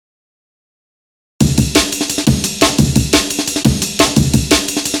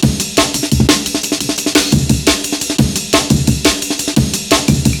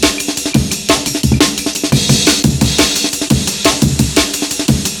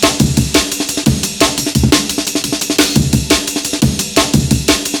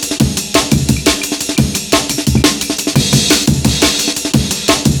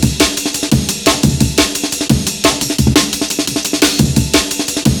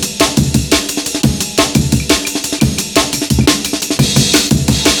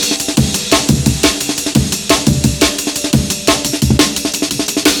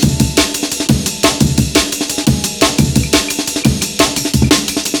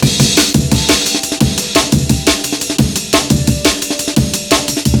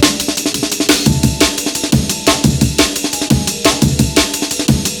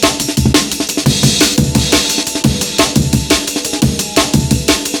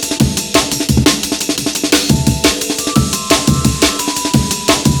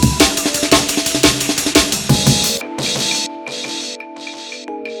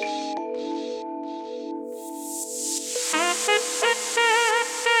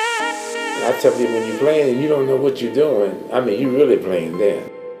tell people when you're playing and you don't know what you're doing, I mean, you're really playing then.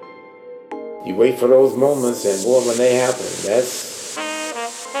 You wait for those moments, and boy, when they happen, that's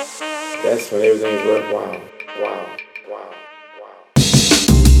when everything's worthwhile. Wow, wow.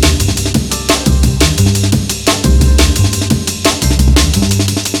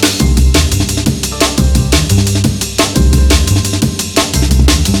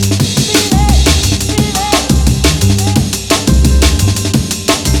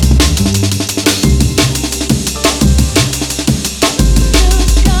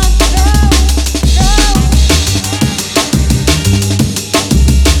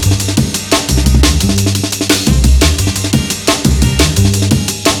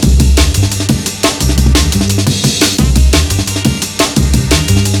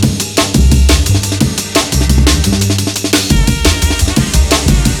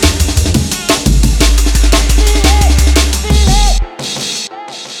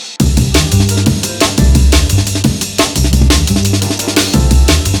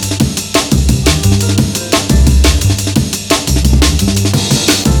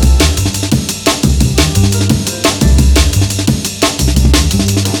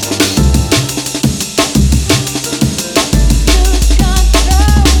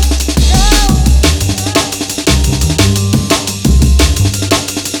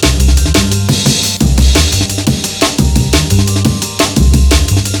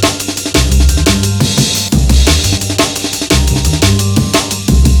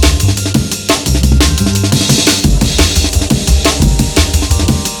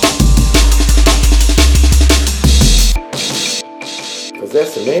 Because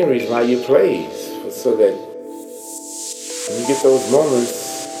that's the main reason why you play, so that when you get those moments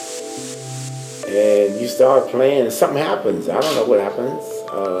and you start playing and something happens, I don't know what happens,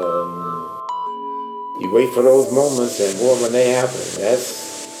 you wait for those moments, and boy, when they happen,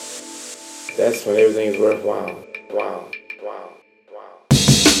 that's when everything's worthwhile. Wow.